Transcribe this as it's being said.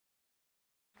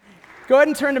Go ahead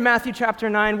and turn to Matthew chapter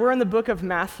 9. We're in the book of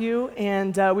Matthew,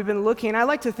 and we've been looking. I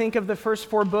like to think of the first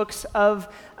 4 books of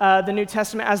the New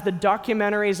Testament as the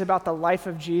documentaries about the life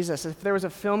of Jesus. If there was a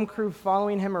film crew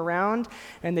following him around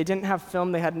and they didn't have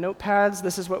film, they had notepads,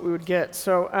 this is what we would get.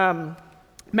 So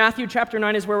Matthew chapter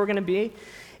 9 is where we're going to be.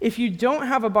 If you don't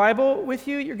have a Bible with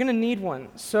you, you're going to need one.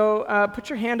 So put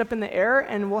your hand up in the air,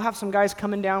 and we'll have some guys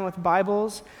coming down with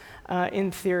Bibles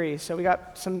in theory. So we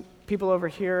got some people over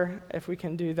here. If we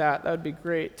can do that, that would be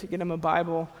great to get them a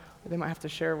Bible. They might have to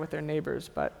share with their neighbors,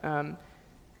 but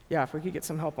yeah, if we could get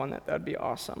some help on that, that would be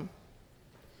awesome.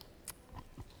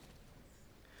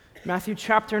 Matthew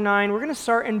chapter 9, we're going to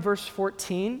start in verse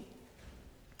 14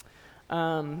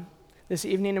 this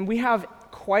evening, and we have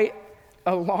quite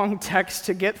a long text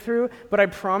to get through, but I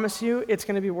promise you it's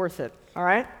going to be worth it, all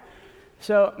right?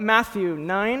 So Matthew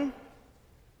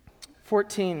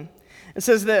 9:14, it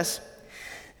says this,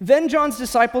 "Then John's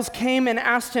disciples came and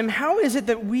asked him, 'How is it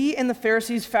that we and the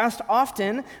Pharisees fast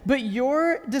often, but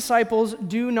your disciples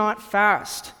do not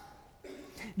fast?'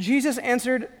 Jesus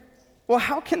answered, 'Well,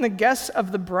 how can the guests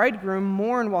of the bridegroom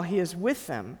mourn while he is with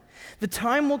them? The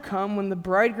time will come when the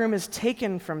bridegroom is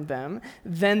taken from them,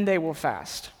 then they will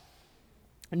fast.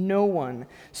 No one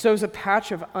sews a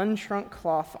patch of unshrunk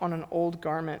cloth on an old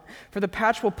garment, for the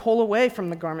patch will pull away from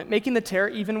the garment, making the tear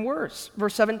even worse.'"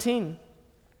 Verse 17.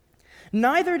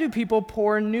 "Neither do people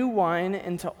pour new wine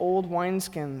into old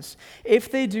wineskins. If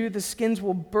they do, the skins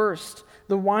will burst,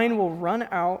 the wine will run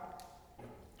out,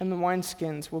 and the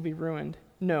wineskins will be ruined.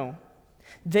 No,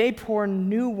 they pour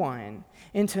new wine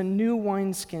into new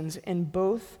wineskins, and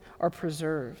both are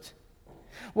preserved."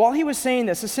 While he was saying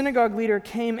this, a synagogue leader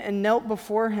came and knelt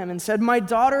before him and said, "My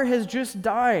daughter has just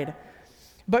died,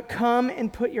 but come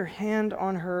and put your hand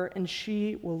on her, and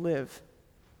she will live."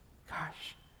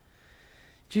 Gosh.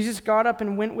 Jesus got up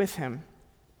and went with him,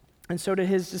 and so did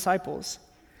his disciples.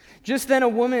 Just then a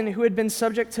woman who had been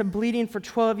subject to bleeding for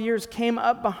 12 years came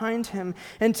up behind him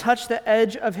and touched the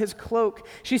edge of his cloak.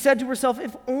 She said to herself,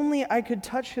 "If only I could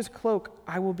touch his cloak,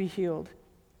 I will be healed."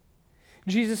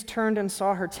 Jesus turned and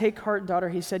saw her. "Take heart, daughter,"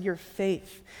 he said, "your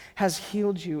faith has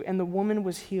healed you." And the woman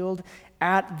was healed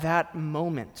at that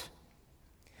moment.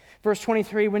 Verse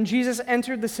 23, when Jesus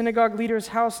entered the synagogue leader's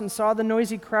house and saw the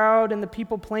noisy crowd and the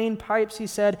people playing pipes, he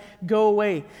said, "Go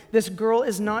away. This girl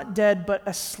is not dead, but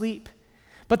asleep."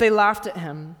 But they laughed at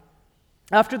him.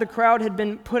 After the crowd had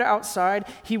been put outside,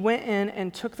 he went in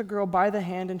and took the girl by the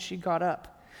hand, and she got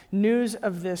up. News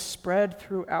of this spread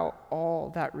throughout all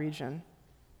that region.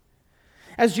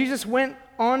 As Jesus went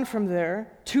on from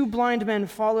there, 2 blind men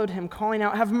followed him, calling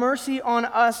out, "Have mercy on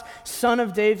us, Son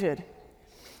of David."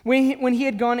 When he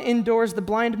had gone indoors, the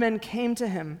blind men came to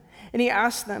him, and he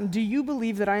asked them, "Do you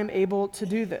believe that I am able to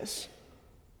do this?"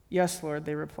 "Yes, Lord,"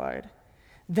 they replied.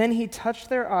 Then he touched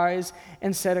their eyes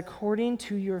and said, "According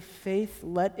to your faith,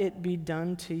 let it be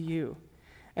done to you."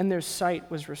 And their sight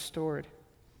was restored.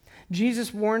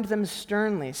 Jesus warned them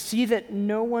sternly, "See that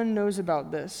no one knows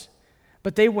about this."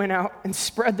 But they went out and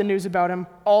spread the news about him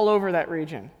all over that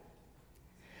region.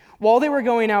 While they were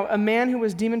going out, a man who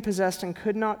was demon-possessed and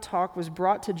could not talk was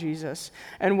brought to Jesus.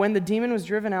 And when the demon was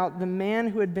driven out, the man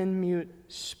who had been mute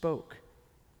spoke.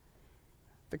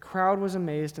 The crowd was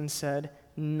amazed and said,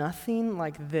 "Nothing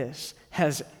like this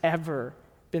has ever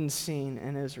been seen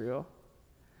in Israel."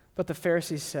 But the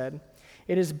Pharisees said,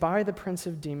 "It is by the prince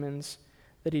of demons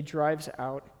that he drives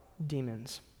out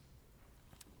demons."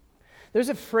 There's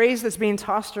a phrase that's being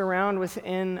tossed around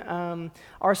within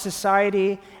our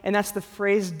society, and that's the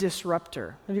phrase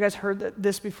disruptor. Have you guys heard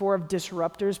this before of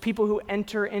disruptors? People who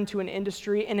enter into an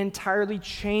industry and entirely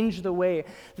change the way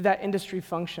that industry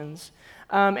functions.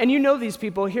 And you know these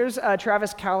people. Here's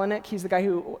Travis Kalanick. He's the guy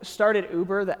who started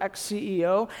Uber, the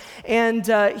ex-CEO. And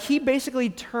he basically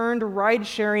turned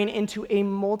ride-sharing into a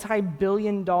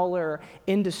multi-billion-dollar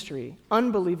industry.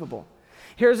 Unbelievable.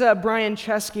 Here's Brian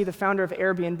Chesky, the founder of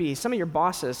Airbnb. Some of your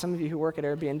bosses, some of you who work at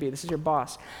Airbnb, this is your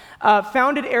boss,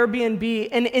 founded Airbnb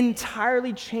and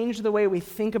entirely changed the way we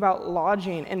think about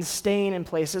lodging and staying in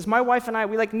places. My wife and I,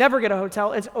 we never get a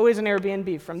hotel. It's always an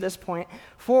Airbnb from this point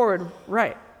forward,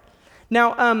 right?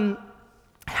 Now,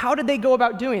 how did they go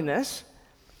about doing this?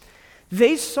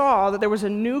 They saw that there was a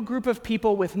new group of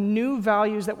people with new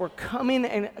values that were coming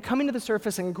to the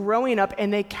surface and growing up,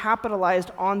 and they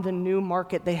capitalized on the new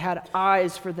market. They had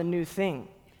eyes for the new thing.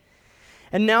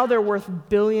 And now they're worth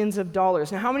billions of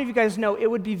dollars. Now, how many of you guys know it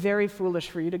would be very foolish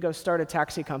for you to go start a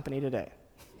taxi company today?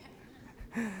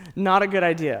 Not a good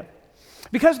idea.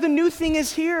 Because the new thing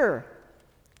is here.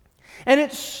 And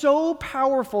it's so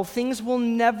powerful, things will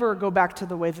never go back to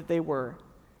the way that they were.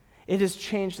 It has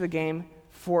changed the game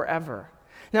forever.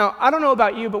 Now, I don't know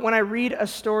about you, but when I read a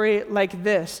story like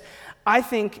this, I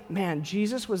think, man,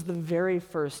 Jesus was the very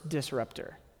first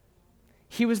disruptor.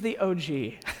 He was the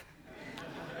OG.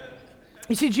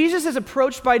 You see, Jesus is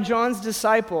approached by John's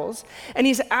disciples, and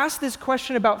he's asked this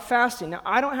question about fasting. Now,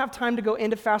 I don't have time to go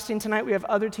into fasting tonight. We have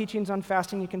other teachings on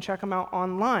fasting. You can check them out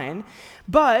online.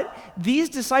 But these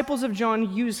disciples of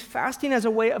John use fasting as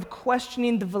a way of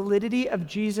questioning the validity of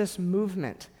Jesus'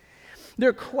 movement.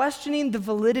 They're questioning the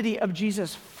validity of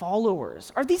Jesus'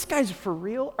 followers. Are these guys for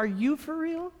real? Are you for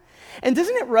real? And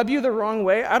doesn't it rub you the wrong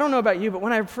way? I don't know about you, but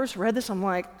when I first read this, I'm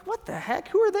like, what the heck?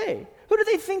 Who are they? Who do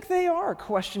they think they are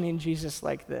questioning Jesus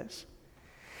like this?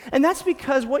 And that's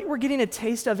because what we're getting a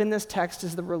taste of in this text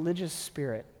is the religious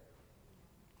spirit.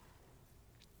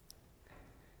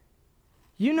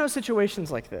 You know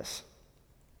situations like this.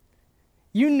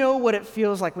 You know what it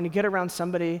feels like when you get around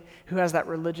somebody who has that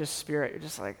religious spirit. You're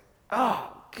just like,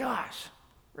 oh, gosh,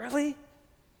 really?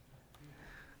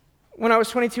 When I was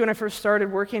 22 and I first started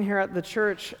working here at the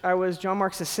church, I was John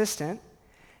Mark's assistant,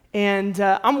 and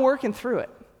I'm working through it.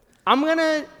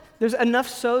 There's enough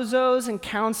sozos and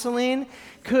counseling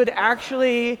could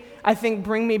actually, I think,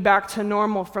 bring me back to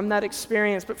normal from that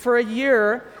experience. But for a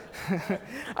year,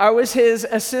 I was his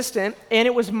assistant, and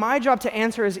it was my job to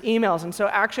answer his emails. And so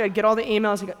actually, I'd get all the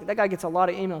emails. That guy gets a lot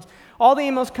of emails. All the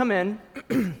emails come in,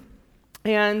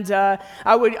 and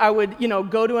I would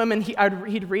go to him, and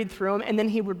he'd read through them, and then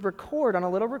he would record on a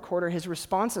little recorder his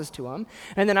responses to them.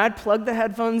 And then I'd plug the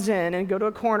headphones in and go to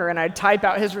a corner, and I'd type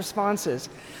out his responses.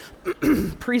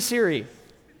 Pre-Siri.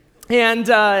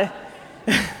 And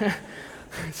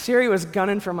Siri was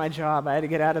gunning for my job. I had to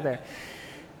get out of there.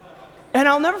 And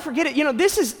I'll never forget it.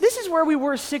 This is where we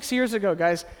were 6 years ago,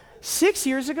 guys. 6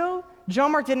 years ago,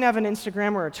 John Mark didn't have an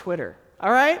Instagram or a Twitter,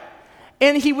 all right?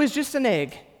 And he was just an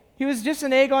egg. He was just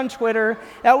an egg on Twitter.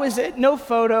 That was it, no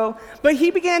photo. But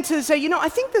he began to say, I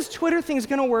think this Twitter thing is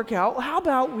going to work out. How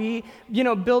about we,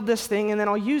 build this thing and then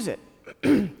I'll use it.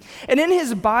 And in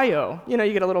his bio, you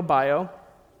get a little bio.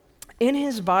 In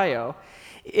his bio,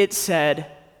 it said,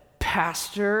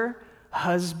 pastor,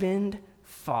 husband,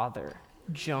 father,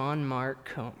 John Mark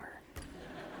Comer.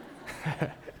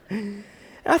 And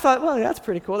I thought, well, that's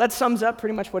pretty cool. That sums up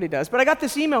pretty much what he does. But I got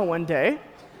this email one day,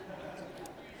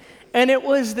 and it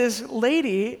was this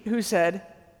lady who said,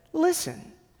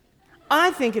 listen,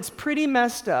 I think it's pretty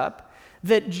messed up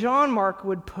that John Mark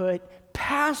would put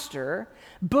pastor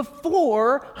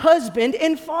before husband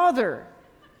and father.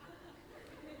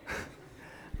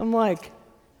 I'm like,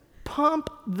 pump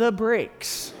the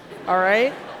brakes, all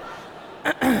right?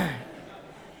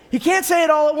 You can't say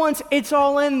it all at once. It's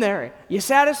all in there. You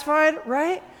satisfied,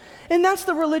 right? And that's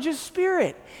the religious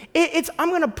spirit. I'm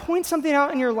going to point something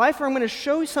out in your life, or I'm going to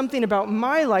show you something about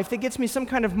my life that gets me some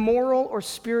kind of moral or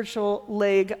spiritual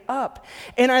leg up.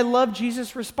 And I love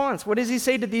Jesus' response. What does he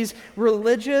say to these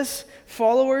religious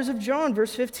followers of John?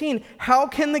 Verse 15, how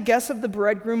can the guests of the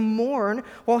bridegroom mourn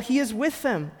while he is with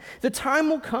them? The time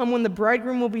will come when the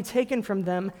bridegroom will be taken from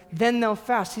them, then they'll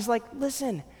fast. He's like,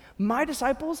 listen, my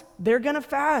disciples, they're going to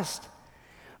fast.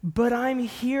 But I'm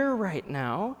here right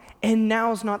now, and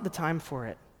now's not the time for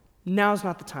it. Now's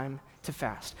not the time to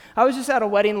fast. I was just at a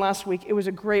wedding last week. It was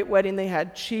a great wedding. They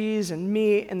had cheese and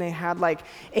meat, and they had like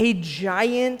a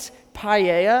giant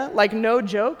paella, like no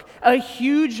joke, a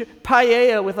huge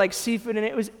paella with like seafood in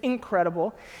it. It was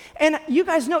incredible. And you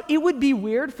guys know, it would be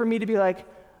weird for me to be like,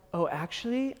 oh,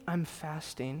 actually, I'm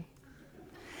fasting.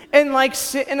 And like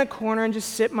sit in a corner and just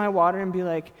sip my water and be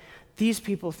like, these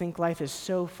people think life is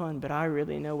so fun, but I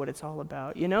really know what it's all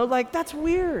about. That's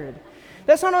weird.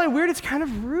 That's not only weird, it's kind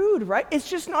of rude, right? It's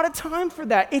just not a time for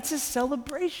that. It's a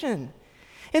celebration.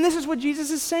 And this is what Jesus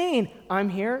is saying. I'm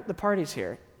here, the party's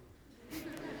here.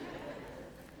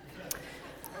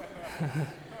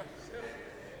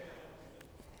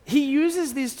 He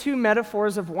uses these two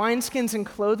metaphors of wineskins and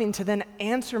clothing to then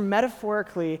answer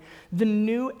metaphorically the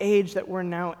new age that we're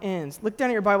now in. Look down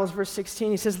at your Bibles, verse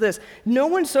 16. He says this, no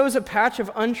one sews a patch of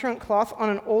unshrunk cloth on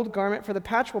an old garment, for the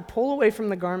patch will pull away from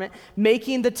the garment,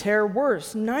 making the tear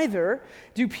worse. Neither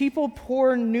do people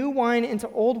pour new wine into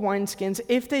old wineskins.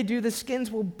 If they do, the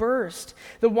skins will burst.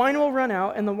 The wine will run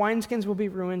out, and the wineskins will be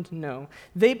ruined. No,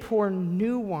 they pour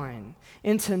new wine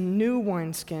into new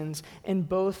wineskins, and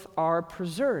both are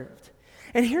preserved.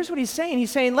 And here's what he's saying. He's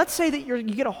saying, let's say that you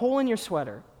get a hole in your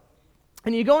sweater,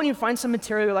 and you go and you find some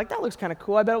material. You're like, that looks kind of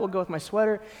cool. I bet it will go with my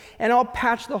sweater, and I'll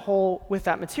patch the hole with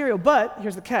that material. But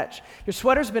here's the catch. Your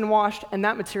sweater's been washed, and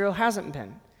that material hasn't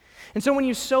been. And so when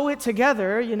you sew it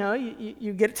together,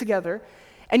 you get it together,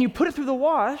 and you put it through the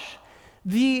wash,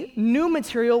 the new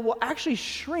material will actually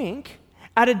shrink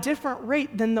at a different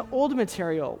rate than the old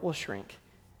material will shrink.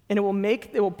 and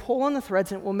it will pull on the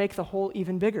threads, and it will make the hole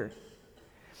even bigger.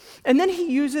 And then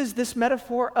he uses this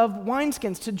metaphor of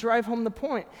wineskins to drive home the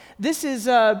point. This is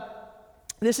a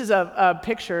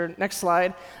picture, next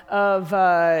slide, of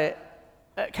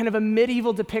kind of a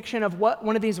medieval depiction of what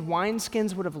one of these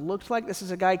wineskins would have looked like. This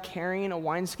is a guy carrying a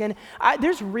wineskin.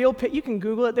 You can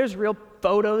Google it, there's real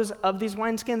photos of these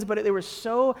wineskins, but they were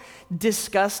so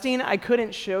disgusting, I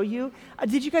couldn't show you.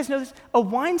 Did you guys know this? A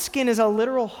wineskin is a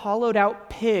literal hollowed out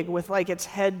pig with like its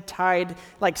head tied,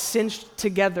 like cinched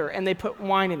together, and they put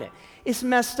wine in it. It's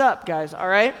messed up, guys, all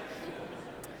right?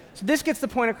 So this gets the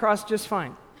point across just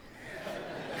fine.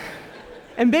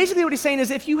 And basically what he's saying is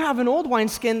if you have an old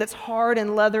wineskin that's hard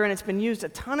and leather and it's been used a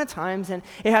ton of times and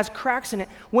it has cracks in it,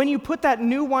 when you put that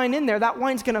new wine in there, that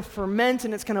wine's going to ferment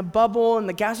and it's going to bubble and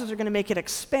the gases are going to make it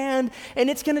expand and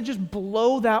it's going to just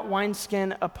blow that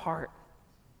wineskin apart.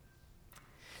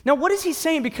 Now, what is he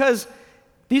saying? Because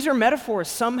these are metaphors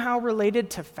somehow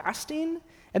related to fasting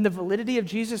and the validity of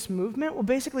Jesus' movement. Well,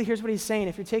 basically, here's what he's saying.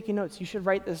 If you're taking notes, you should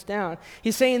write this down.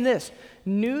 He's saying this: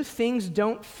 new things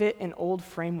don't fit in old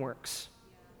frameworks.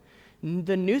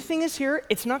 The new thing is here.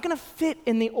 It's not going to fit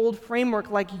in the old framework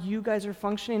like you guys are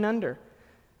functioning under.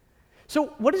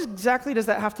 So what exactly does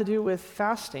that have to do with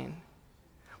fasting?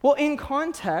 Well, in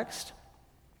context,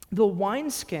 the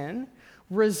wineskin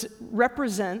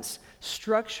represents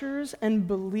structures and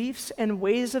beliefs and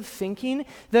ways of thinking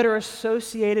that are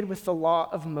associated with the law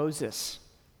of Moses.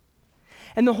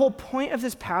 And the whole point of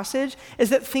this passage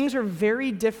is that things are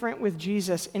very different with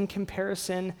Jesus in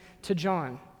comparison to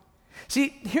John. See,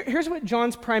 here's what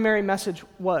John's primary message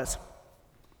was.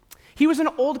 He was an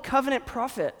old covenant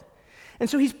prophet, and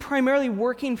so he's primarily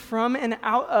working from and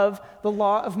out of the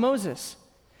law of Moses.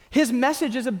 His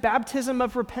message is a baptism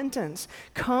of repentance.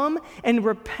 Come and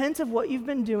repent of what you've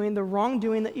been doing, the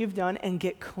wrongdoing that you've done, and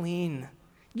get clean.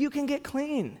 You can get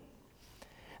clean.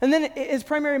 And then his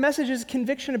primary message is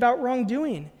conviction about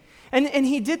wrongdoing. And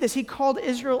he did this. He called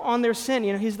Israel on their sin.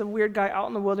 You know, he's the weird guy out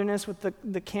in the wilderness with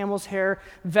the camel's hair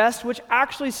vest, which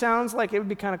actually sounds like it would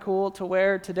be kind of cool to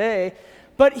wear today.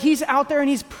 But he's out there and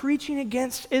he's preaching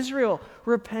against Israel.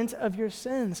 Repent of your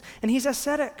sins. And he's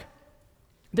ascetic.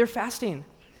 They're fasting.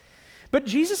 But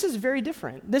Jesus is very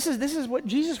different. This is what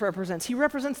Jesus represents. He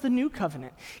represents the new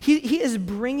covenant. He is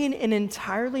bringing an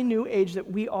entirely new age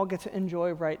that we all get to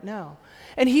enjoy right now.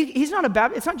 And it's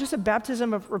not just a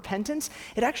baptism of repentance.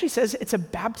 It actually says it's a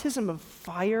baptism of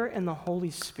fire and the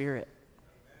Holy Spirit.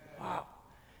 Wow.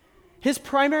 His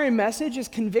primary message is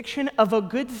conviction of a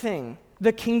good thing.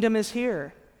 The kingdom is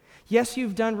here. Yes,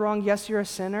 you've done wrong. Yes, you're a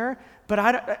sinner. But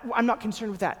I'm not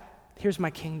concerned with that. Here's my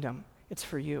kingdom. It's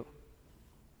for you.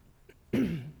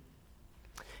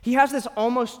 He has this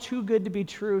almost too good to be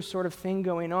true sort of thing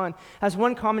going on. As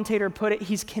one commentator put it,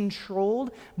 he's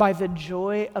controlled by the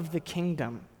joy of the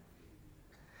kingdom.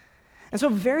 And so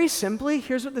very simply,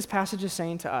 here's what this passage is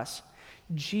saying to us.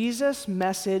 Jesus'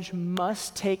 message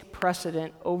must take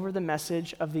precedent over the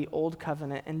message of the old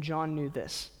covenant, and John knew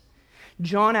this.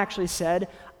 John actually said,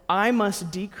 I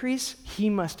must decrease, he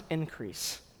must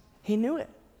increase. He knew it.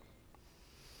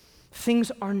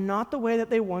 Things are not the way that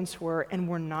they once were, and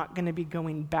we're not going to be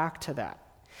going back to that.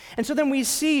 And so then we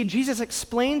see Jesus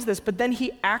explains this, but then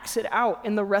he acts it out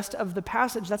in the rest of the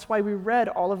passage. That's why we read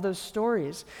all of those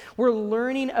stories. We're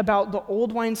learning about the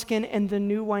old wineskin and the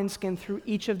new wineskin through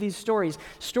each of these stories.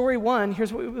 Story 1,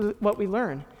 here's what we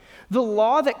learn. The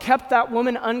law that kept that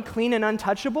woman unclean and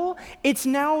untouchable, it's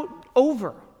now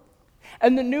over.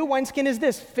 And the new wineskin is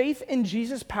this: faith in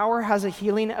Jesus' power has a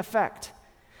healing effect.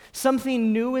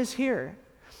 Something new is here.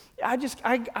 I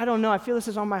don't know. I feel this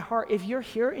is on my heart. If you're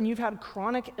here and you've had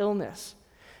chronic illness,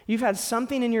 you've had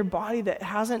something in your body that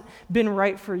hasn't been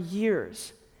right for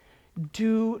years,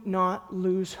 do not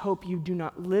lose hope. You do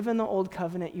not live in the old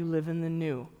covenant. You live in the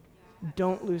new.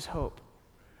 Don't lose hope.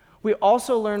 We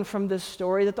also learn from this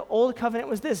story that the old covenant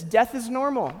was this: death is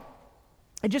normal.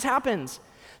 It just happens.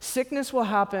 Sickness will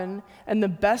happen, and the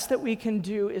best that we can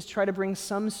do is try to bring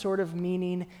some sort of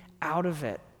meaning out of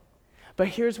it. But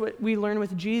here's what we learn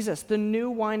with Jesus. The new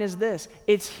wine is this: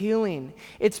 it's healing.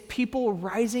 It's people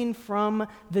rising from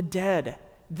the dead.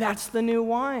 That's the new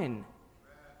wine.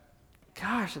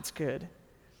 Gosh, it's good.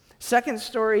 Second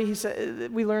story, he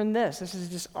said, we learn this. This is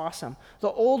just awesome.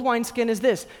 The old wineskin is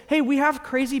this: hey, we have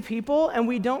crazy people and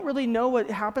we don't really know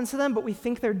what happens to them, but we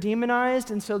think they're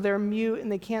demonized, and so they're mute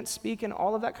and they can't speak and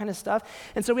all of that kind of stuff.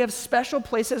 And so we have special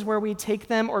places where we take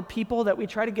them, or people that we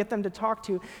try to get them to talk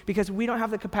to, because we don't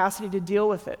have the capacity to deal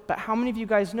with it. But how many of you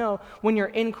guys know when you're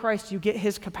in Christ, you get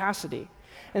his capacity?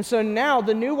 And so now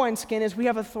the new wineskin is we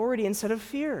have authority instead of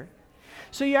fear.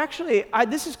 So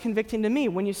this is convicting to me.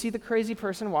 When you see the crazy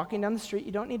person walking down the street,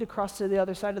 you don't need to cross to the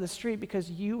other side of the street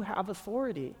because you have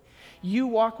authority. You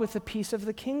walk with the peace of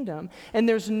the kingdom, and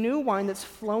there's new wine that's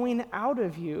flowing out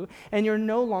of you, and you're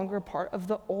no longer part of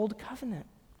the old covenant.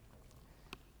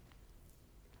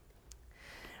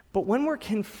 But when we're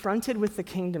confronted with the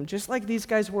kingdom, just like these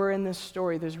guys were in this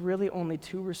story, there's really only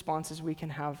two responses we can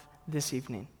have this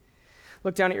evening.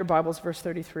 Look down at your Bibles, verse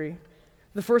 33.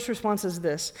 The first response is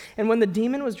this: "And when the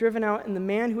demon was driven out and the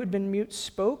man who had been mute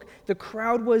spoke, the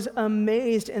crowd was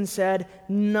amazed and said,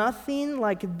 'Nothing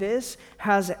like this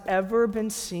has ever been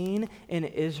seen in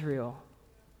Israel.'"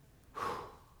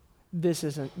 This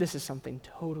is something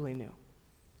totally new.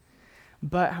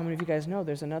 But how many of you guys know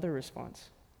there's another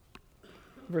response?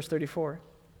 Verse 34.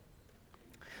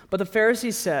 "But the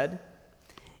Pharisees said,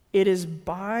 'It is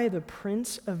by the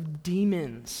prince of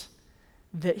demons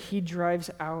that he drives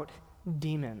out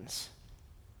demons.'"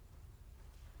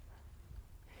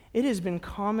 It has been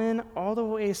common all the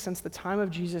way since the time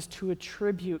of Jesus to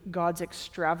attribute God's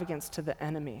extravagance to the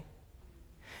enemy.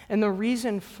 And the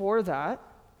reason for that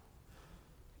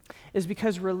is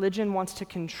because religion wants to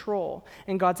control,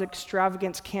 and God's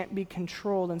extravagance can't be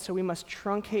controlled, and so we must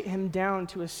truncate him down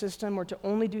to a system or to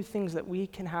only do things that we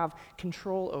can have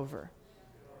control over.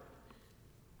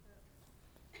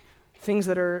 Things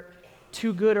that are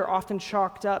too good are often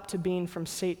chalked up to being from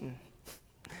Satan,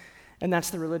 and that's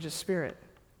the religious spirit.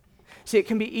 See, it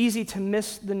can be easy to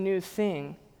miss the new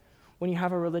thing when you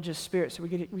have a religious spirit, so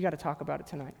we got to talk about it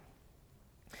tonight.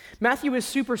 Matthew is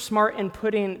super smart in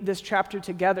putting this chapter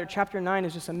together. Chapter 9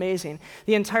 is just amazing.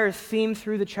 The entire theme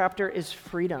through the chapter is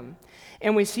freedom.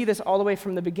 And we see this all the way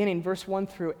from the beginning, verse 1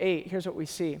 through 8. Here's what we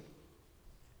see.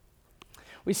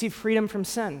 We see freedom from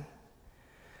sin.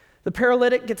 The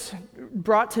paralytic gets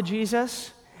brought to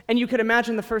Jesus, and you could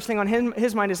imagine the first thing on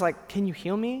his mind is like, "Can you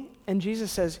heal me?" And Jesus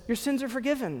says, "Your sins are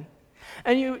forgiven."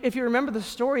 And if you remember the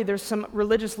story, there's some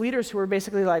religious leaders who are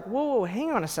basically like, "Whoa,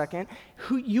 hang on a second.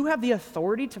 You have the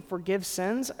authority to forgive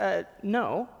sins?"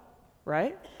 No,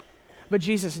 right? But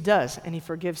Jesus does, and he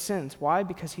forgives sins. Why?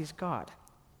 Because he's God.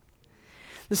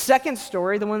 The second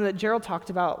story, the one that Gerald talked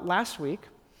about last week,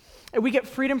 we get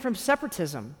freedom from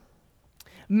separatism.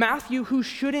 Matthew, who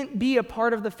shouldn't be a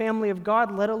part of the family of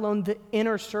God, let alone the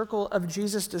inner circle of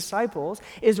Jesus' disciples,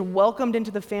 is welcomed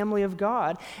into the family of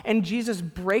God. And Jesus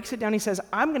breaks it down. He says,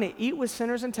 "I'm going to eat with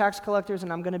sinners and tax collectors,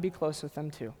 and I'm going to be close with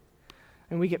them too."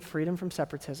 And we get freedom from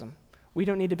separatism. We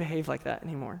don't need to behave like that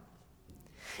anymore.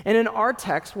 And in our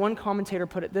text, one commentator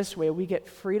put it this way: we get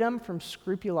freedom from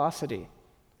scrupulosity.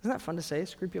 Isn't that fun to say,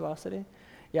 scrupulosity?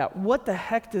 Yeah, what the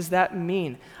heck does that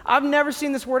mean? I've never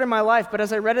seen this word in my life, but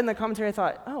as I read it in the commentary, I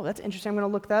thought, oh, that's interesting, I'm going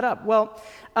to look that up. Well,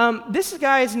 this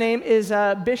guy's name is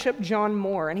Bishop John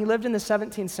Moore, and he lived in the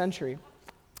 17th century.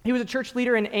 He was a church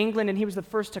leader in England, and he was the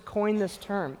first to coin this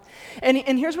term. And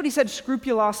here's what he said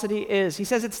scrupulosity is. He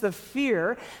says it's the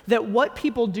fear that what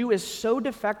people do is so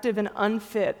defective and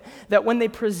unfit that when they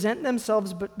present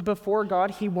themselves before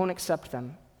God, he won't accept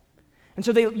them. And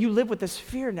so you live with this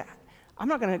fear now. I'm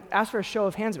not going to ask for a show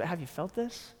of hands, but have you felt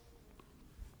this?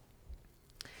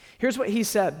 Here's what he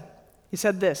said. He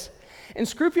said this: "In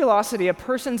scrupulosity, a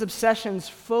person's obsessions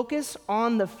focus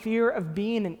on the fear of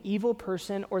being an evil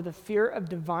person or the fear of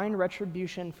divine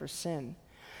retribution for sin.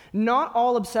 Not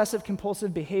all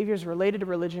obsessive-compulsive behaviors related to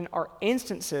religion are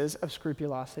instances of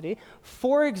scrupulosity.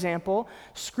 For example,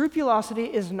 scrupulosity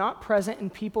is not present in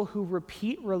people who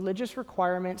repeat religious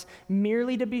requirements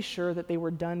merely to be sure that they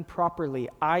were done properly,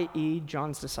 i.e.,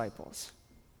 John's disciples,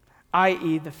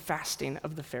 i.e., the fasting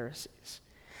of the Pharisees."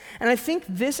 And I think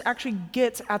this actually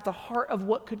gets at the heart of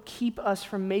what could keep us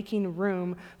from making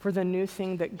room for the new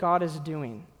thing that God is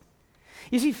doing.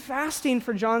 You see, fasting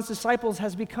for John's disciples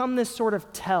has become this sort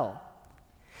of tell.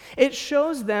 It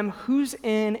shows them who's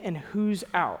in and who's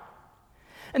out.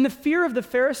 And the fear of the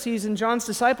Pharisees and John's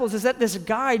disciples is that this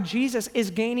guy, Jesus, is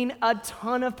gaining a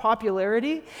ton of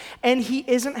popularity, and he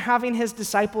isn't having his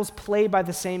disciples play by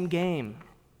the same game.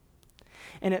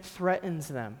 And it threatens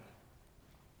them.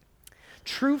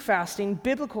 True fasting,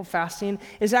 biblical fasting,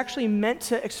 is actually meant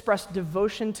to express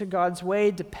devotion to God's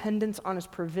way, dependence on his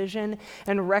provision,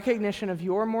 and recognition of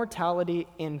your mortality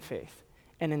in faith.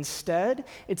 And instead,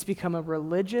 it's become a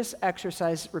religious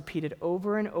exercise repeated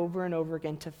over and over and over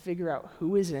again to figure out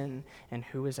who is in and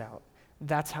who is out.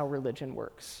 That's how religion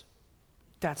works.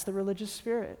 That's the religious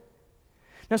spirit.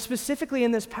 Now, specifically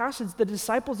in this passage, the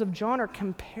disciples of John are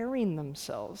comparing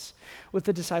themselves with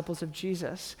the disciples of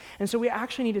Jesus. And so we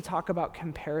actually need to talk about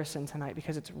comparison tonight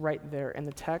because it's right there in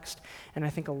the text, and I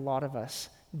think a lot of us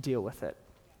deal with it.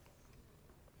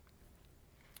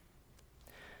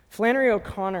 Flannery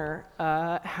O'Connor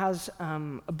has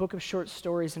a book of short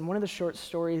stories, and one of the short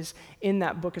stories in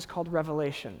that book is called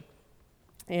Revelation.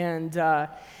 And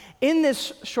in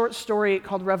this short story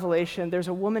called Revelation, there's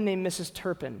a woman named Mrs.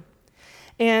 Turpin.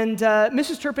 And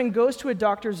Mrs. Turpin goes to a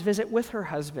doctor's visit with her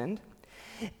husband,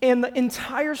 and the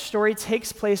entire story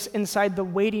takes place inside the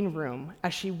waiting room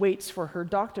as she waits for her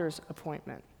doctor's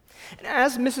appointment. And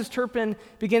as Mrs. Turpin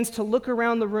begins to look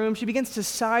around the room, she begins to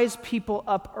size people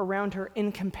up around her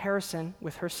in comparison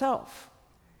with herself.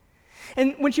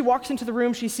 And when she walks into the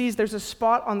room, she sees there's a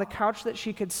spot on the couch that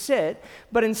she could sit,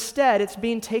 but instead it's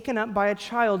being taken up by a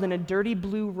child in a dirty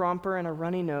blue romper and a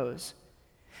runny nose.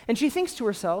 And she thinks to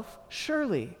herself,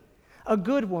 surely a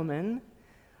good woman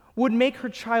would make her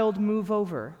child move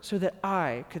over so that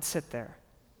I could sit there.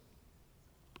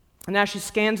 And as she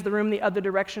scans the room the other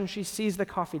direction, she sees the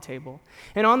coffee table.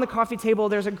 And on the coffee table,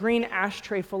 there's a green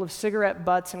ashtray full of cigarette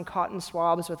butts and cotton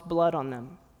swabs with blood on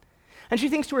them. And she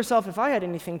thinks to herself, if I had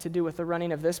anything to do with the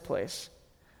running of this place,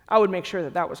 I would make sure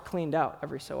that that was cleaned out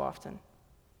every so often.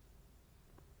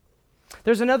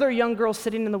 There's another young girl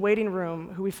sitting in the waiting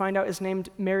room who we find out is named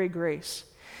Mary Grace.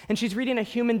 And she's reading a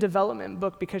human development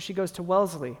book because she goes to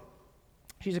Wellesley.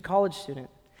 She's a college student.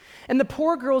 And the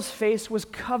poor girl's face was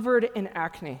covered in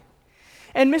acne.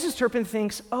 And Mrs. Turpin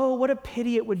thinks, oh, what a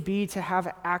pity it would be to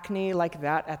have acne like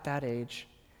that at that age.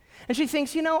 And she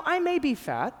thinks, I may be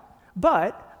fat,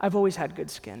 but I've always had good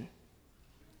skin.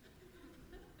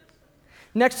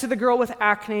 Next to the girl with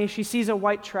acne, she sees a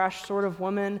white trash sort of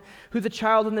woman who the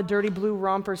child in the dirty blue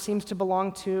romper seems to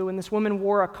belong to, and this woman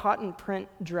wore a cotton print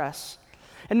dress.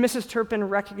 And Mrs. Turpin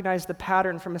recognized the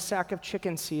pattern from a sack of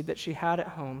chicken seed that she had at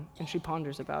home, and she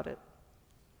ponders about it.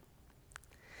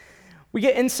 We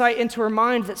get insight into her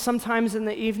mind that sometimes in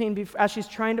the evening, as she's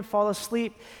trying to fall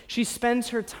asleep, she spends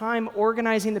her time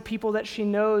organizing the people that she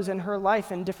knows in her life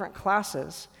in different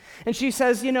classes. And she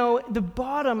says, the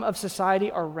bottom of society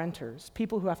are renters,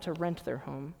 people who have to rent their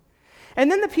home.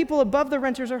 And then the people above the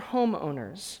renters are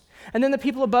homeowners. And then the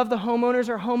people above the homeowners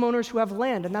are homeowners who have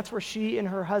land, and that's where she and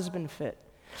her husband fit.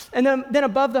 And then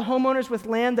above the homeowners with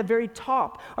land, the very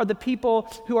top are the people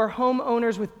who are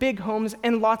homeowners with big homes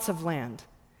and lots of land.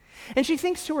 And she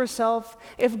thinks to herself,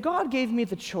 if God gave me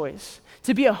the choice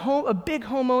to be a big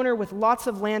homeowner with lots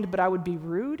of land, but I would be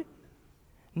rude,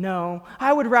 no,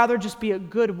 I would rather just be a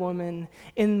good woman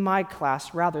in my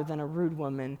class rather than a rude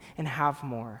woman and have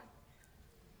more.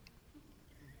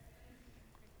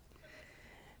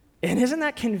 And isn't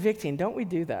that convicting? Don't we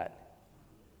do that?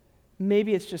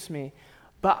 Maybe it's just me.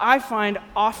 But I find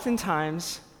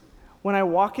oftentimes when I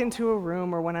walk into a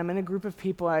room or when I'm in a group of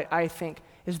people, I think,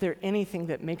 is there anything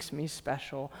that makes me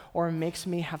special or makes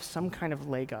me have some kind of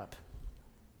leg up?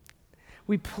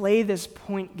 We play this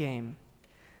point game.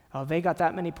 Oh, they got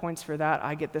that many points for that.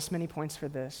 I get this many points for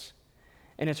this.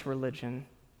 And it's religion.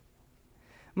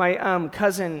 My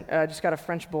cousin just got a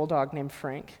French bulldog named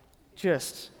Frank.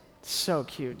 Just so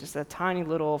cute. Just a tiny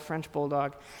little French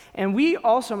bulldog. And we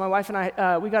also, my wife and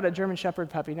I, we got a German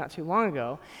Shepherd puppy not too long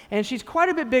ago. And she's quite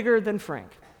a bit bigger than Frank.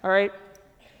 All right?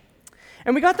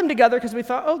 And we got them together because we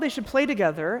thought, they should play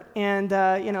together and,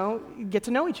 get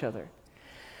to know each other.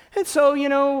 And so,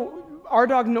 our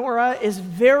dog Nora is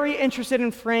very interested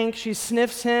in Frank. She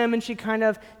sniffs him and she kind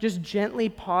of just gently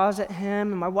paws at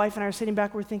him. And my wife and I are sitting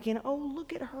back, we're thinking,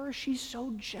 look at her. She's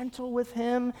so gentle with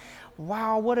him.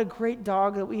 Wow, what a great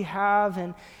dog that we have.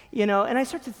 And, and I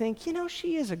start to think,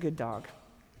 she is a good dog.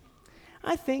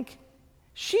 I think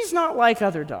she's not like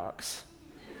other dogs,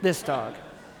 this dog.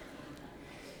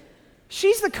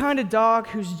 She's the kind of dog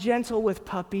who's gentle with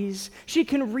puppies. She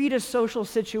can read a social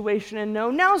situation and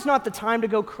know now's not the time to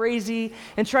go crazy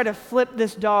and try to flip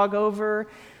this dog over.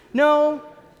 No,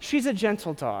 she's a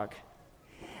gentle dog.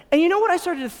 And you know what I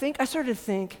started to think? I started to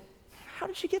think, how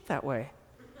did she get that way?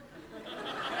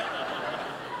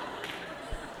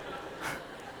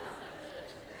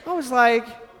 I was like,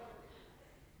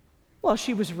 well,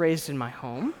 she was raised in my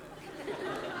home.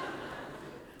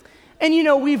 And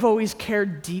we've always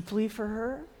cared deeply for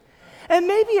her. And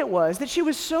maybe it was that she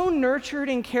was so nurtured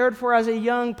and cared for as a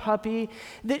young puppy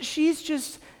that she's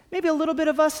just, maybe a little bit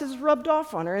of us has rubbed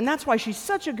off on her, and that's why she's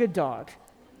such a good dog.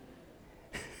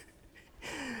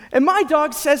 And my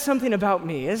dog says something about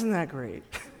me. Isn't that great?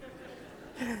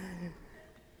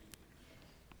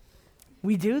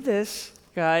 We do this,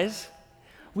 guys.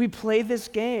 We play this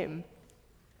game.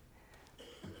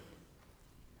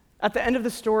 At the end of the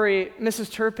story,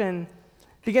 Mrs. Turpin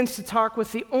begins to talk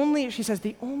with the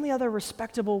only other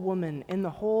respectable woman in the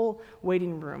whole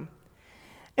waiting room.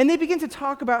 And they begin to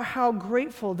talk about how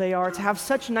grateful they are to have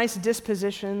such nice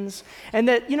dispositions and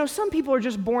that, some people are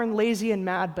just born lazy and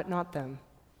mad, but not them.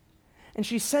 And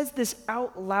she says this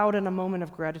out loud in a moment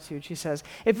of gratitude. She says,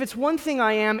 if it's one thing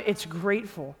I am, it's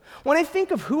grateful. When I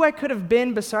think of who I could have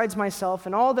been besides myself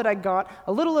and all that I got,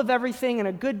 a little of everything and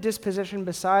a good disposition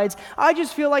besides, I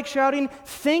just feel like shouting,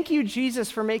 thank you, Jesus,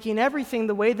 for making everything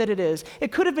the way that it is.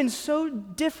 It could have been so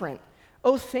different.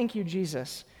 Oh, thank you,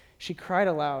 Jesus. She cried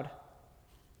aloud.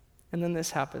 And then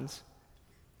this happens.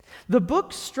 The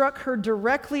book struck her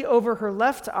directly over her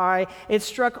left eye. It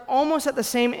struck almost at the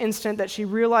same instant that she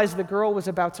realized the girl was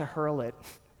about to hurl it.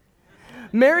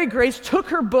 Mary Grace took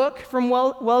her book from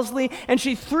Wellesley and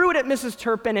she threw it at Mrs.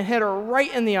 Turpin and hit her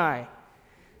right in the eye.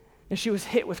 And she was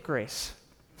hit with grace.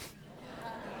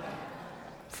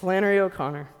 Flannery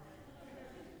O'Connor.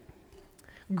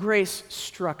 Grace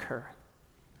struck her.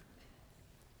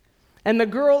 And the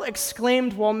girl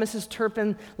exclaimed while Mrs.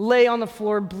 Turpin lay on the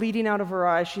floor bleeding out of her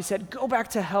eyes. She said, go back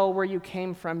to hell where you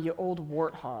came from, you old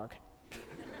warthog.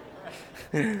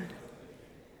 And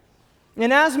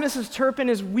as Mrs. Turpin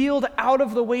is wheeled out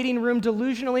of the waiting room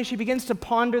delusionally, she begins to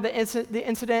ponder the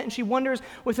incident, and she wonders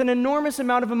with an enormous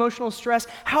amount of emotional stress,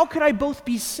 how could I both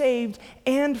be saved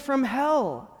and from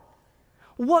hell?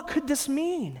 What could this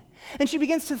mean? And she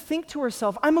begins to think to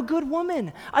herself, I'm a good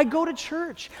woman. I go to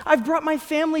church. I've brought my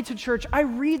family to church. I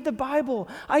read the Bible.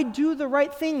 I do the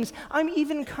right things. I'm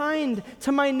even kind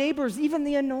to my neighbors, even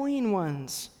the annoying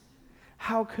ones.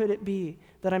 How could it be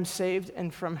that I'm saved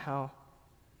and from hell?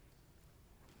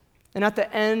 And at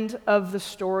the end of the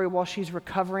story, while she's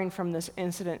recovering from this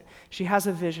incident, she has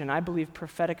a vision, I believe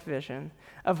prophetic vision,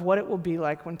 of what it will be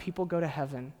like when people go to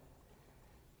heaven.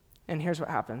 And here's what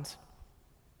happens.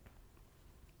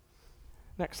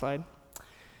 Next slide.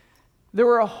 There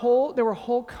were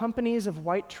whole companies of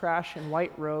white trash and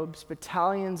white robes,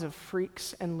 battalions of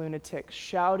freaks and lunatics,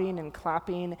 shouting and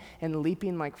clapping and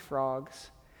leaping like frogs.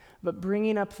 But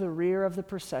bringing up the rear of the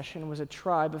procession was a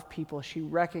tribe of people she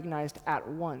recognized at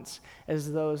once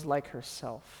as those like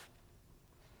herself.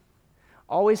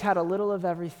 Always had a little of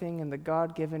everything and the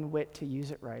God-given wit to use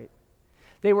it right.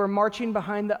 They were marching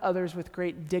behind the others with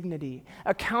great dignity,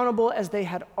 accountable as they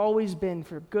had always been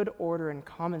for good order and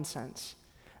common sense.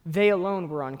 They alone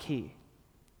were on key.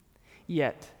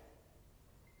 Yet,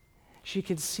 she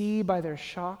could see by their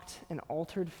shocked and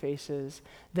altered faces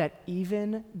that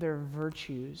even their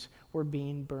virtues were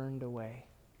being burned away.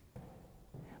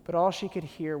 But all she could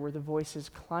hear were the voices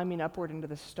climbing upward into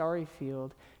the starry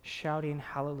field, shouting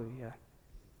hallelujah.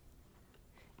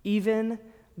 Even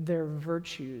their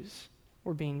virtues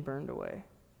were being burned away.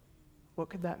 What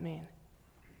could that mean?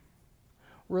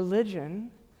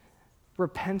 Religion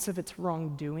repents of its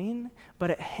wrongdoing, but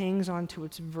it hangs on to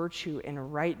its virtue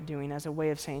and right doing as a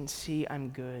way of saying, see, I'm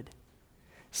good.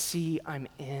 See, I'm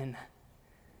in.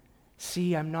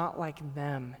 See, I'm not like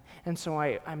them. And so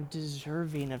I'm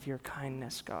deserving of your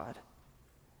kindness, God.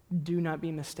 Do not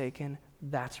be mistaken.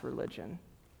 That's religion.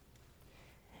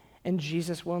 And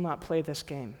Jesus will not play this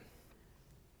game,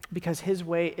 because his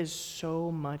way is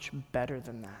so much better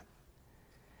than that.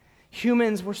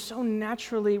 Humans, we're so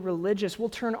naturally religious. We'll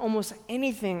turn almost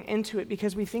anything into it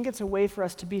because we think it's a way for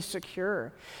us to be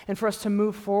secure and for us to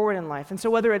move forward in life. And so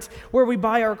whether it's where we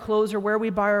buy our clothes or where we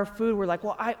buy our food, we're like,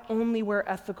 well, I only wear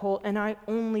ethical and I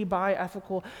only buy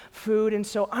ethical food, and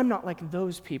so I'm not like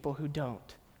those people who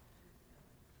don't.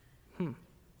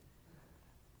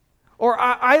 Or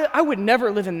I would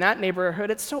never live in that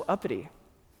neighborhood. It's so uppity.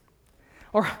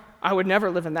 Or I would never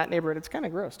live in that neighborhood. It's kind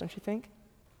of gross, don't you think?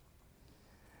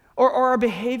 Or our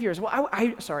behaviors. Well,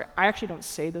 I actually don't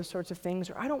say those sorts of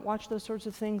things, or I don't watch those sorts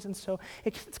of things, and so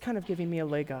it's kind of giving me a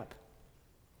leg up.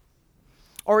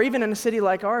 Or even in a city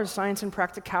like ours, science and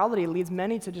practicality leads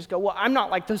many to just go, well, I'm not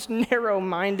like those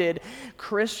narrow-minded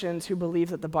Christians who believe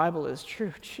that the Bible is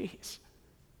true. Jeez.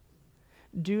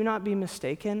 Do not be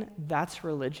mistaken. That's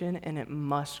religion, and it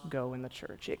must go in the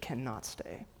church. It cannot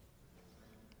stay.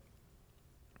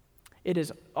 It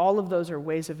is, all of those are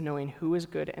ways of knowing who is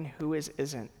good and who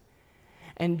isn't.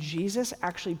 And Jesus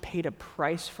actually paid a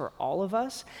price for all of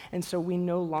us, and so we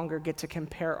no longer get to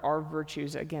compare our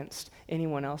virtues against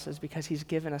anyone else's because he's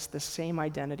given us the same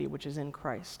identity, which is in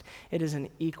Christ. It is an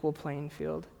equal playing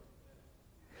field.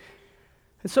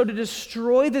 And so to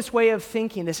destroy this way of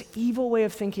thinking, this evil way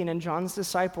of thinking in John's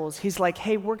disciples, he's like,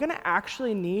 hey, we're going to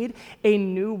actually need a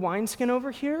new wineskin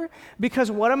over here because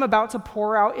what I'm about to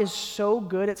pour out is so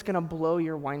good it's going to blow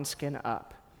your wineskin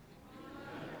up.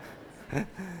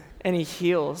 And he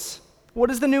heals. What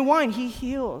is the new wine? He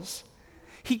heals.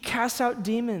 He casts out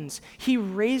demons. He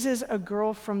raises a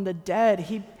girl from the dead.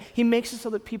 He makes it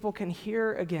so that people can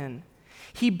hear again.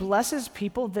 He blesses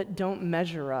people that don't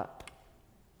measure up.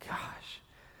 Gosh.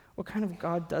 What kind of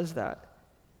God does that?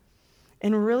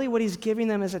 And really what he's giving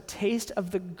them is a taste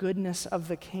of the goodness of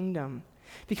the kingdom.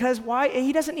 Because why?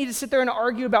 He doesn't need to sit there and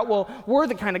argue about, well, we're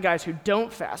the kind of guys who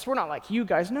don't fast. We're not like you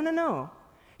guys. No.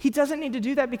 He doesn't need to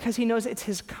do that because he knows it's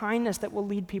his kindness that will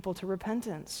lead people to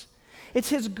repentance. It's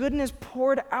his goodness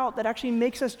poured out that actually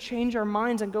makes us change our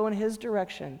minds and go in his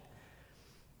direction.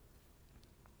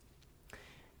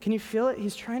 Can you feel it?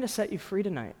 He's trying to set you free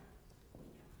tonight.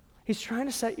 He's trying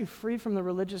to set you free from the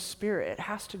religious spirit. It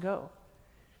has to go.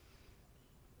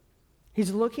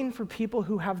 He's looking for people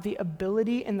who have the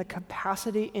ability and the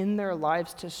capacity in their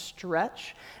lives to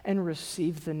stretch and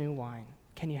receive the new wine.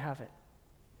 Can you have it?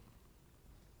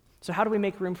 So how do we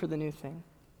make room for the new thing?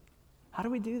 How do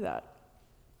we do that?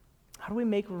 How do we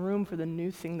make room for the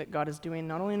new thing that God is doing,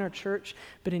 not only in our church,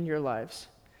 but in your lives?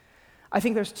 I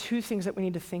think there's two things that we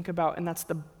need to think about, and that's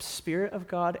the Spirit of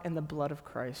God and the blood of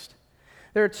Christ.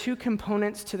 There are two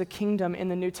components to the kingdom in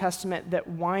the New Testament that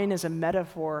wine is a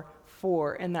metaphor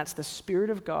for, and that's the Spirit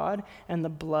of God and the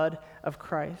blood of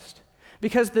Christ.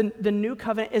 Because the new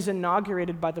covenant is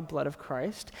inaugurated by the blood of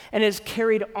Christ and is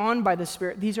carried on by the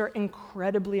Spirit. These are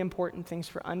incredibly important things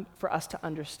for us to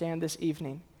understand this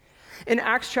evening. In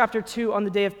Acts chapter 2, on the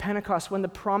day of Pentecost, when the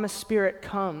promised Spirit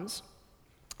comes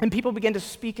and people begin to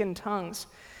speak in tongues,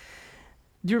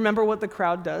 do you remember what the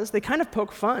crowd does? They kind of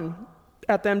poke fun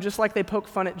at them just like they poke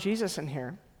fun at Jesus in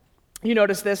here. You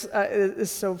notice this,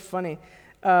 it's so funny.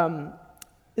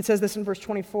 It says this in verse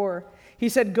 24. He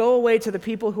said, "Go away to the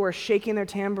people who are shaking their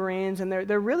tambourines," and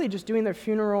they're really just doing their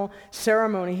funeral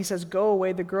ceremony. He says, "Go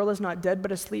away, the girl is not dead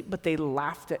but asleep," but they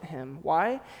laughed at him.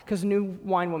 Why? Because new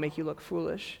wine will make you look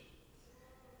foolish.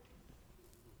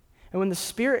 And when the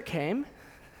Spirit came,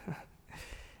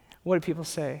 what did people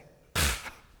say?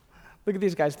 Look at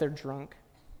these guys, they're drunk.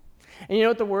 And you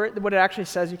know what it actually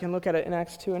says? You can look at it in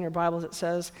Acts 2 in your Bibles. It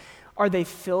says, "Are they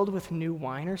filled with new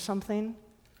wine or something?"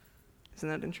 Isn't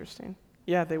that interesting?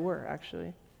 Yeah, they were,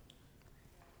 actually.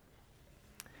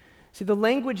 See, the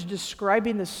language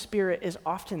describing the Spirit is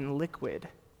often liquid.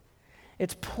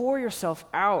 It's pour yourself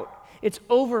out. It's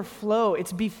overflow.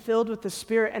 It's be filled with the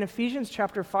Spirit. And Ephesians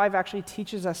chapter 5 actually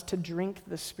teaches us to drink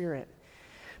the Spirit.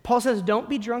 Paul says, don't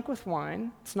be drunk with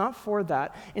wine. It's not for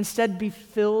that. Instead, be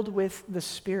filled with the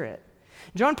Spirit.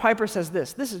 John Piper says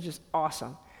this. This is just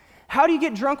awesome. How do you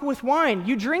get drunk with wine?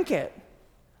 You drink it.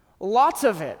 Lots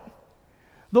of it.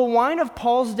 The wine of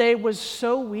Paul's day was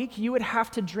so weak, you would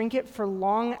have to drink it for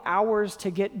long hours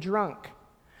to get drunk.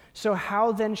 So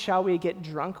how then shall we get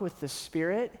drunk with the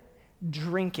Spirit?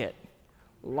 Drink it.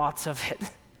 Lots of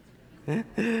it.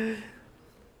 We're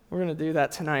going to do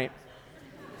that tonight.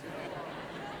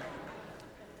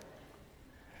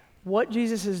 What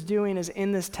Jesus is doing is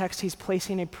in this text, he's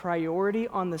placing a priority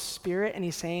on the Spirit, and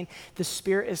he's saying the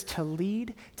Spirit is to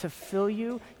lead, to fill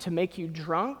you, to make you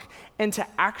drunk, and to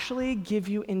actually give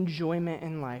you enjoyment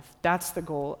in life. That's the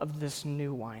goal of this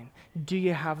new wine. Do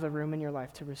you have the room in your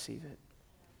life to receive it?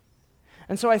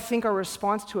 And so I think our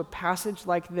response to a passage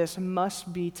like this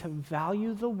must be to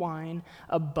value the wine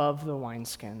above the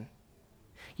wineskin.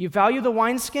 You value the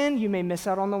wineskin, you may miss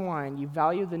out on the wine. You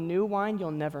value the new wine, you'll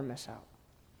never miss out.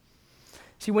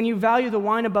 See, when you value the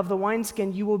wine above the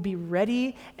wineskin, you will be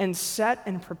ready and set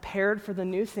and prepared for the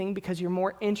new thing because you're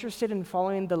more interested in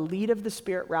following the lead of the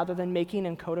Spirit rather than making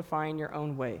and codifying your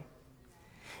own way.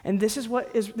 And this is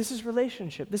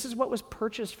relationship. This is what was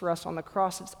purchased for us on the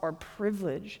cross. It's our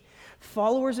privilege.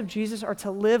 Followers of Jesus are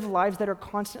to live lives that are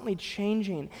constantly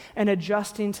changing and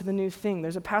adjusting to the new thing.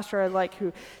 There's a pastor I like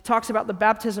who talks about the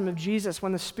baptism of Jesus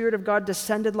when the Spirit of God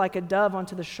descended like a dove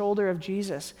onto the shoulder of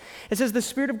Jesus. It says the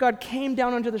Spirit of God came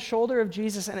down onto the shoulder of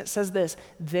Jesus, and it says this,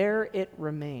 there it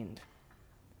remained.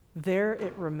 There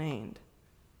it remained.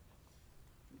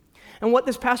 And what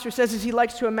this pastor says is he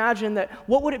likes to imagine that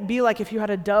what would it be like if you had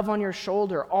a dove on your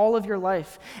shoulder all of your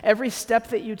life? Every step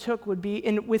that you took would be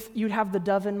you'd have the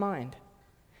dove in mind.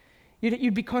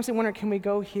 You'd be constantly wondering, can we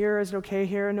go here? Is it okay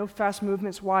here? No fast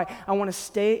movements. Why? I want to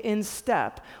stay in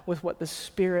step with what the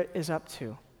Spirit is up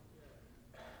to.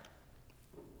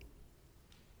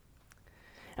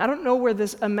 I don't know where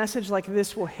a message like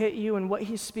this will hit you and what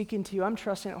he's speaking to you. I'm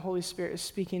trusting that Holy Spirit is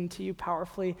speaking to you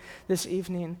powerfully this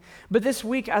evening. But this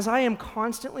week, as I am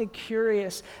constantly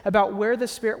curious about where the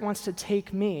Spirit wants to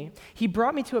take me, he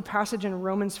brought me to a passage in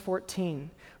Romans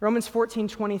 14. Romans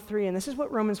 14:23, and this is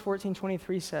what Romans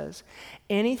 14:23 says.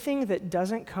 Anything that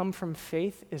doesn't come from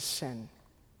faith is sin.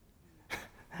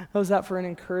 How's that for an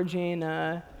encouraging...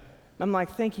 I'm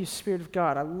like, thank you, Spirit of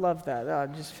God. I love that. I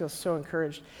just feel so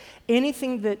encouraged.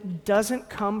 Anything that doesn't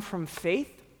come from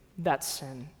faith, that's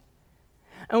sin.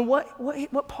 And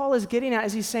what Paul is getting at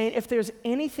is he's saying, if there's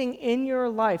anything in your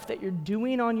life that you're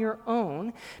doing on your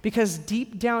own because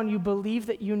deep down you believe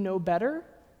that you know better,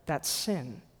 that's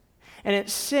sin. And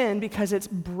it's sin because it's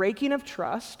breaking of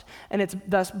trust, and it's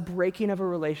thus breaking of a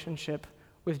relationship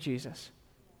with Jesus.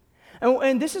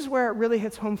 And this is where it really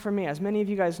hits home for me. As many of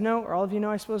you guys know, or all of you know,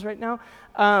 I suppose, right now,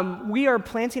 we are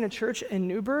planting a church in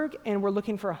Newburgh, and we're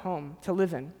looking for a home to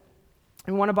live in.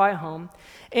 We want to buy a home.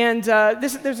 And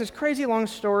there's this crazy long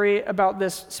story about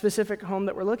this specific home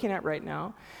that we're looking at right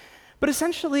now. But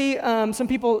essentially, some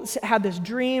people had this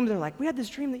dream. They're like, we had this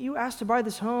dream that you asked to buy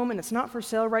this home, and it's not for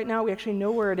sale right now. We actually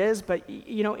know where it is, but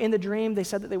in the dream, they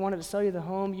said that they wanted to sell you the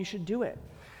home. You should do it.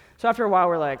 So after a while,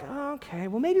 we're like, oh, okay,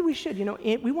 well, maybe we should.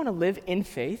 We want to live in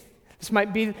faith. This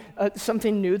might be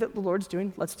something new that the Lord's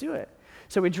doing. Let's do it.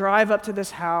 So we drive up to this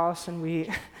house, and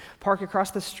we park across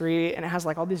the street, and it has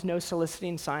like all these no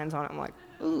soliciting signs on it. I'm like,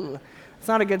 ooh, it's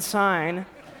not a good sign.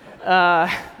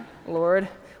 Lord,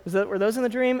 were those in the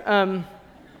dream?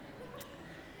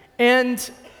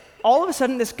 And all of a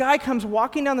sudden, this guy comes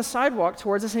walking down the sidewalk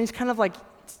towards us, and he's kind of like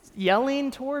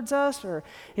yelling towards us, or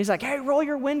he's like, hey, roll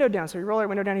your window down. So we roll our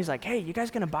window down. He's like, hey, you guys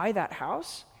going to buy that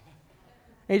house?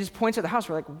 And he just points at the house.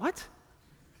 We're like, what?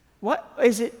 What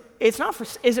is it? It's not for.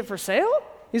 Is it for sale?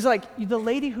 He's like, the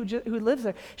lady who lives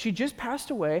there, she just passed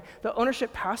away. The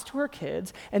ownership passed to her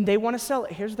kids, and they want to sell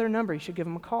it. Here's their number. You should give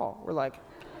them a call. We're like,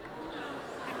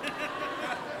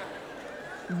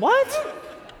 what?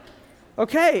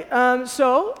 Okay.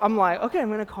 So I'm like, okay, I'm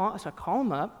going to call. So I call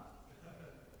them up.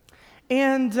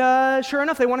 And sure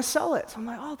enough, they want to sell it. So I'm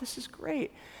like, oh, this is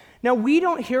great. Now, we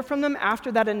don't hear from them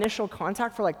after that initial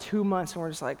contact for like 2 months, and we're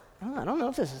just like, oh, I don't know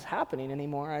if this is happening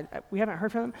anymore. We haven't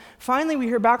heard from them. Finally, we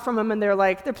hear back from them, and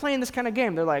they're playing this kind of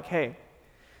game. They're like, hey,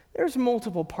 there's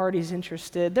multiple parties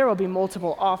interested. There will be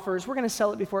multiple offers. We're going to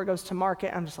sell it before it goes to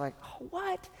market. I'm just like, oh,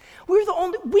 what?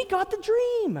 We got the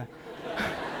dream.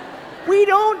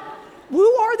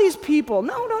 Who are these people?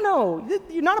 No.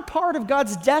 You're not a part of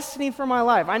God's destiny for my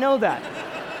life. I know that.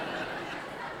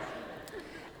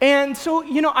 And so,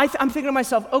 I'm thinking to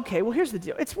myself, okay, well, here's the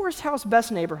deal. It's worst house,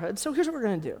 best neighborhood. So here's what we're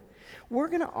going to do. We're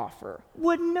going to offer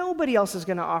what nobody else is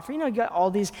going to offer. You got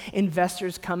all these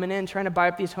investors coming in, trying to buy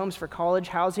up these homes for college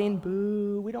housing.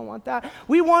 Boo, we don't want that.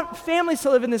 We want families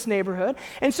to live in this neighborhood.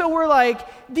 And so we're like,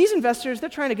 these investors, they're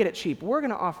trying to get it cheap. We're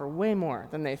going to offer way more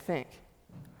than they think.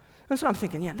 And so I'm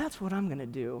thinking, yeah, that's what I'm going to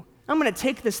do. I'm going to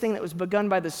take this thing that was begun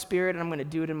by the Spirit, and I'm going to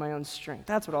do it in my own strength.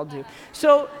 That's what I'll do.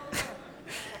 So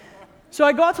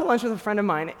I go out to lunch with a friend of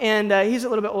mine, and he's a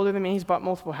little bit older than me. He's bought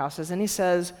multiple houses, and he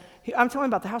says, I'm telling him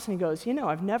about the house, and he goes,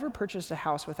 I've never purchased a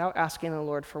house without asking the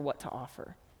Lord for what to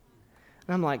offer.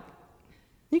 And I'm like,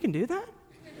 you can do that?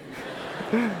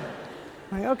 I'm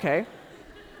like, okay.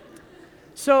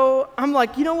 So I'm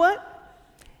like, you know what?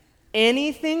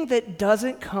 Anything that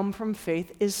doesn't come from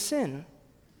faith is sin.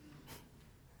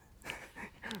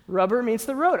 Rubber meets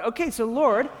the road. Okay, so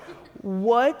Lord,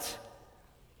 what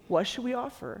should we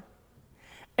offer?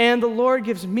 And the Lord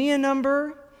gives me a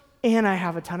number, and I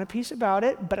have a ton of peace about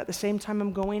it, but at the same time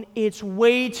I'm going, it's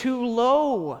way too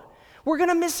low. We're going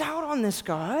to miss out on this,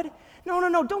 God.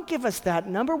 No, don't give us that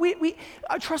number.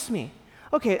 Trust me.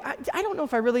 Okay, I don't know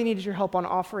if I really needed your help on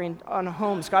offering on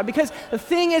homes, God, because the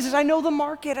thing is I know the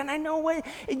market, and I know what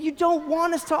you don't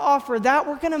want us to offer that.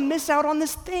 We're going to miss out on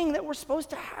this thing that we're supposed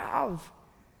to have.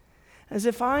 As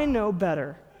if I know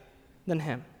better than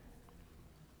him.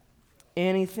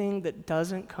 Anything that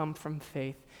doesn't come from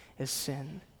faith is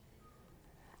sin.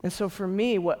 And so for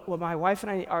me, what my wife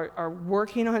and I are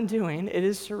working on doing, it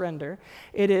is surrender.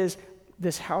 It is,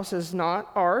 this house is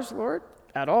not ours, Lord,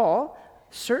 at all.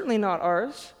 Certainly not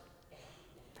ours.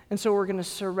 And so we're going to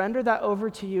surrender that over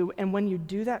to you. And when you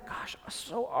do that, gosh,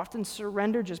 so often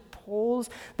surrender just pulls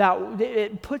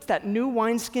it puts that new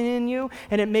wineskin in you,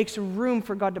 and it makes room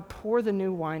for God to pour the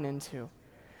new wine into.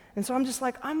 And so I'm just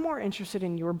like, I'm more interested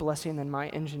in your blessing than my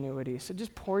ingenuity. So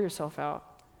just pour yourself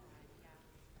out.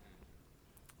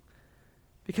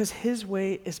 Because his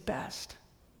way is best.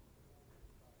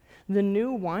 The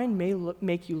new wine may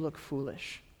make you look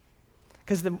foolish.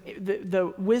 Because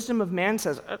the wisdom of man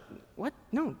says, what?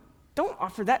 No, don't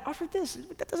offer that. Offer this.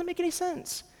 That doesn't make any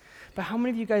sense. But how many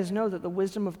of you guys know that the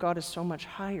wisdom of God is so much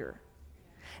higher?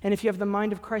 And if you have the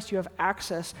mind of Christ, you have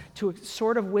access to a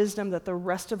sort of wisdom that the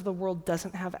rest of the world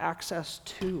doesn't have access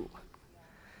to.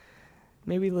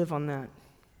 May we live on that.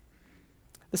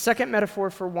 The second metaphor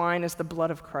for wine is the blood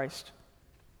of Christ.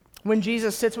 When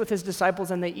Jesus sits with his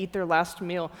disciples and they eat their last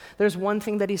meal, there's one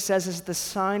thing that he says is the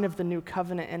sign of the new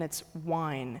covenant, and it's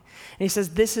wine. And he says,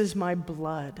 this is my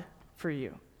blood for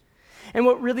you. And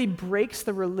what really breaks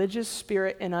the religious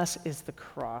spirit in us is the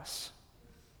cross.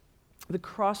 The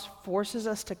cross forces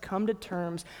us to come to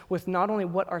terms with not only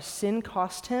what our sin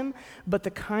cost him, but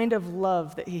the kind of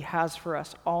love that he has for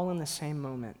us all in the same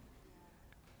moment.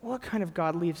 What kind of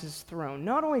God leaves his throne?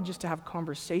 Not only just to have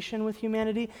conversation with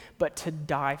humanity, but to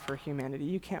die for humanity.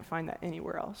 You can't find that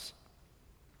anywhere else.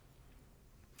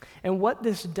 And what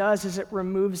this does is it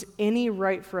removes any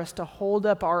right for us to hold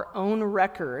up our own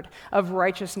record of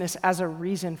righteousness as a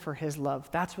reason for his love.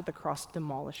 That's what the cross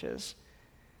demolishes.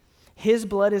 His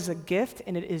blood is a gift,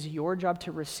 and it is your job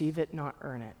to receive it, not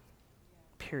earn it.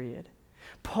 Period.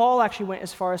 Paul actually went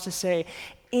as far as to say,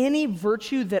 any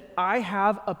virtue that I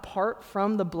have apart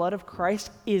from the blood of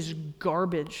Christ is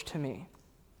garbage to me.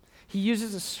 He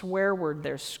uses a swear word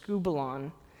there,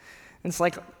 skubalon. It's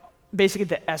like basically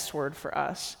the S word for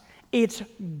us. It's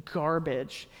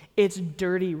garbage. It's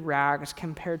dirty rags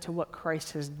compared to what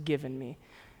Christ has given me.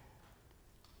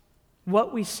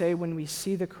 What we say when we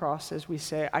see the cross is we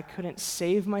say, I couldn't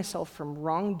save myself from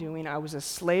wrongdoing. I was a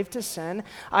slave to sin.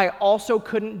 I also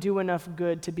couldn't do enough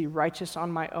good to be righteous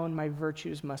on my own. My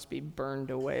virtues must be burned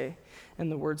away, in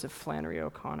the words of Flannery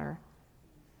O'Connor.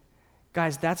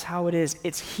 Guys, that's how it is.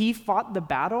 It's he fought the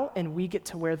battle, and we get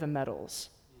to wear the medals.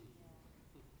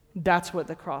 That's what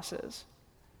the cross is.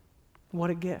 What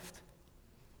a gift.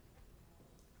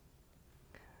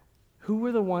 Who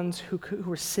were the ones who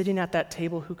were sitting at that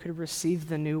table who could receive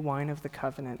the new wine of the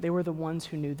covenant? They were the ones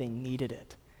who knew they needed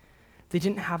it. They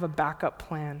didn't have a backup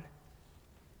plan.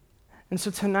 And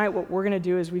so tonight what we're going to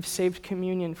do is we've saved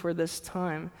communion for this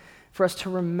time, for us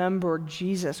to remember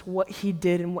Jesus, what he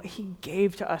did and what he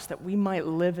gave to us that we might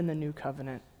live in the new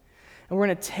covenant. And we're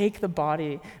going to take the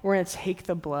body, we're going to take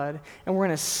the blood, and we're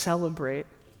going to celebrate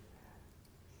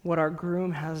what our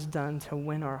groom has done to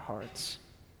win our hearts.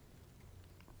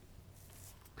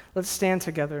 Let's stand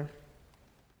together.